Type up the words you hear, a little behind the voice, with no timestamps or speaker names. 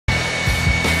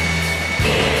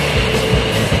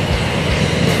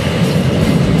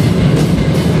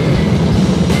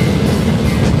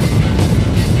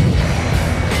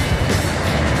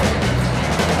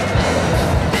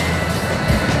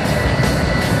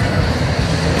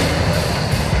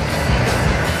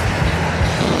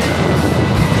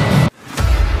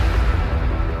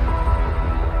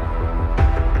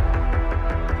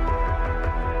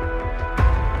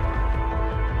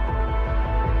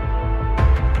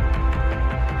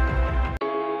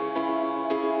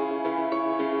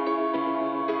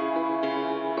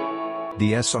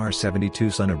The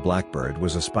SR-72 son of Blackbird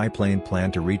was a spy plane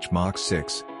planned to reach Mach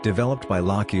 6, developed by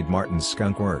Lockheed Martin's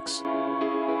Skunk Works.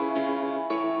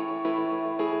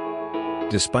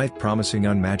 Despite promising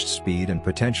unmatched speed and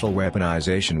potential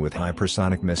weaponization with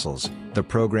hypersonic missiles, the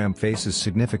program faces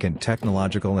significant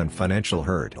technological and financial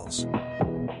hurdles.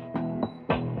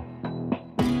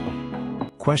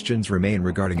 Questions remain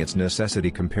regarding its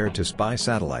necessity compared to spy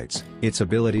satellites, its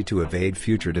ability to evade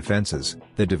future defenses,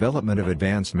 the development of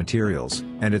advanced materials,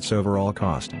 and its overall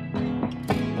cost.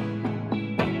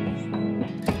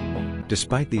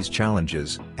 Despite these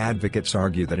challenges, advocates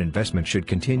argue that investment should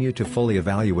continue to fully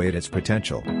evaluate its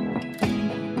potential.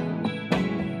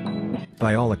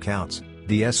 By all accounts,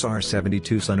 the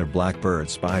SR-72 son of Blackbird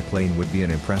spy plane would be an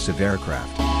impressive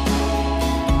aircraft.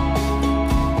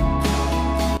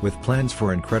 With plans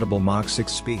for incredible Mach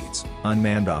 6 speeds,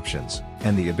 unmanned options,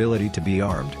 and the ability to be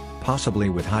armed, possibly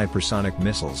with hypersonic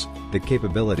missiles, the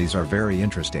capabilities are very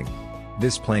interesting.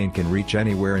 This plane can reach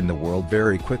anywhere in the world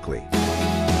very quickly.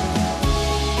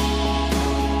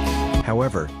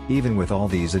 However, even with all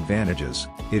these advantages,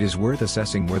 it is worth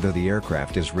assessing whether the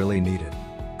aircraft is really needed.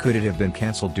 Could it have been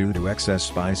cancelled due to excess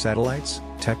spy satellites,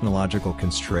 technological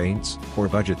constraints, or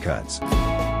budget cuts?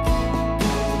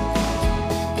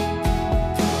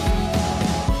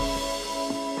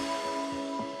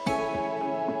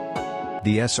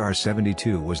 The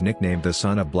SR-72 was nicknamed the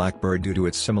son of Blackbird due to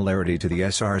its similarity to the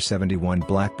SR-71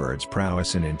 Blackbird's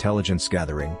prowess in intelligence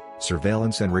gathering,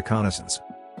 surveillance and reconnaissance.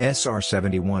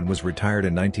 SR-71 was retired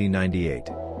in 1998.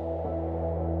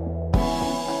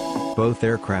 Both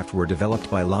aircraft were developed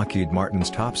by Lockheed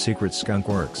Martin's top-secret Skunk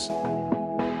Works.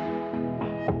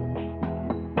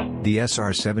 The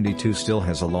SR-72 still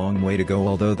has a long way to go,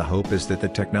 although the hope is that the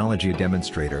technology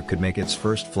demonstrator could make its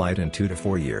first flight in 2 to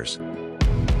 4 years.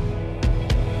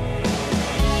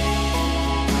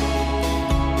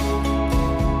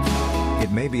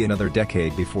 It may be another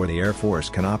decade before the Air Force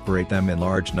can operate them in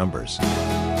large numbers.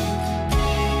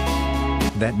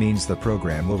 That means the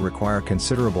program will require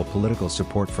considerable political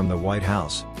support from the White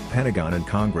House, Pentagon and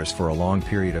Congress for a long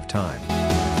period of time.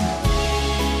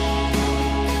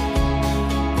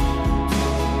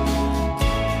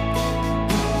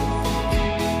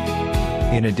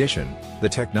 In addition, the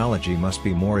technology must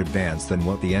be more advanced than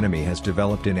what the enemy has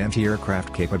developed in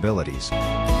anti-aircraft capabilities.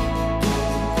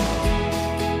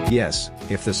 Yes,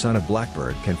 if the son of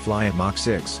Blackbird can fly at Mach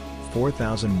 6,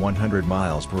 4,100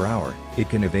 miles per hour, it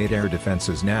can evade air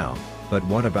defenses now, but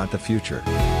what about the future?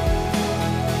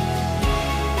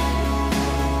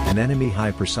 An enemy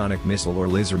hypersonic missile or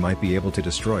laser might be able to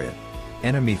destroy it.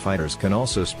 Enemy fighters can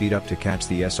also speed up to catch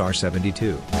the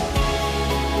SR-72.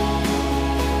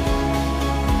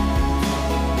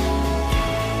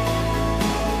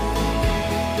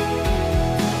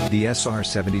 The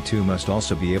SR-72 must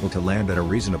also be able to land at a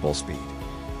reasonable speed.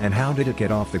 And how did it get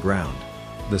off the ground?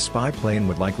 The spy plane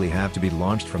would likely have to be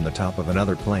launched from the top of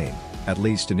another plane, at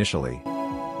least initially.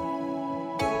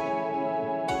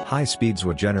 High speeds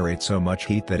would generate so much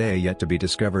heat that a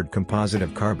yet-to-be-discovered composite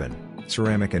of carbon,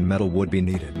 ceramic and metal would be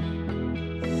needed.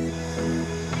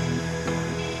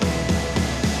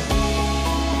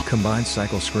 Combined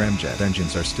cycle scramjet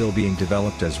engines are still being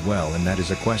developed as well, and that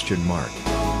is a question mark.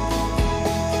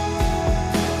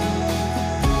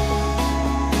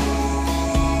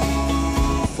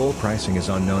 Full pricing is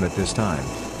unknown at this time,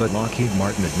 but Lockheed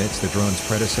Martin admits the drone's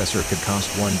predecessor could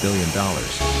cost $1 billion.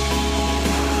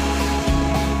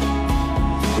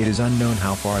 It is unknown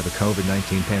how far the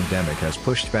COVID-19 pandemic has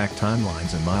pushed back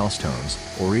timelines and milestones,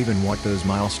 or even what those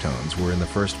milestones were in the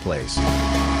first place.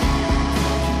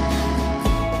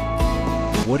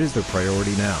 What is the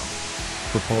priority now?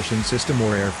 Propulsion system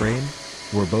or airframe?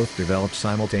 Were both developed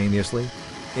simultaneously?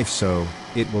 If so,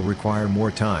 it will require more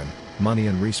time, money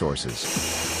and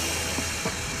resources.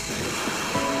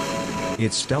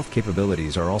 Its stealth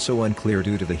capabilities are also unclear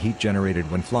due to the heat generated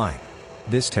when flying.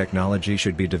 This technology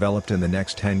should be developed in the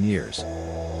next 10 years.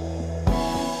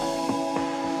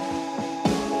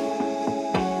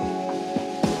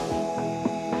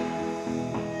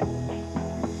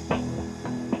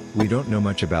 We don't know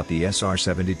much about the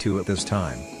SR-72 at this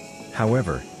time.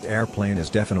 However, the airplane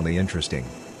is definitely interesting.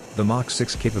 The Mach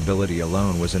 6 capability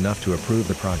alone was enough to approve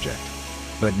the project.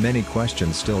 But many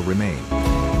questions still remain.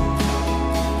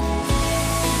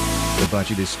 The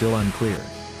budget is still unclear.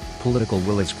 Political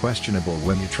will is questionable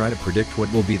when you try to predict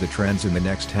what will be the trends in the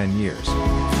next 10 years.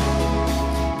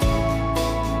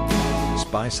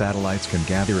 Spy satellites can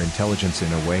gather intelligence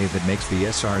in a way that makes the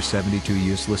SR-72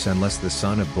 useless unless the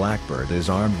son of Blackbird is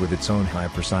armed with its own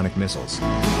hypersonic missiles.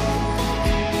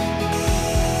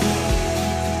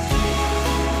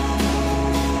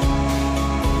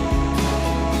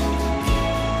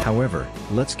 However,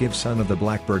 let's give son of the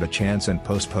Blackbird a chance and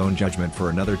postpone judgment for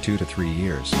another 2 to 3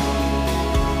 years.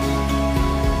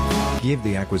 Give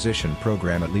the acquisition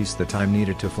program at least the time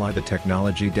needed to fly the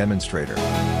technology demonstrator.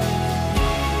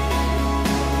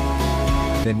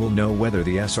 Then we'll know whether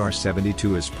the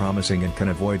SR-72 is promising and can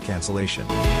avoid cancellation.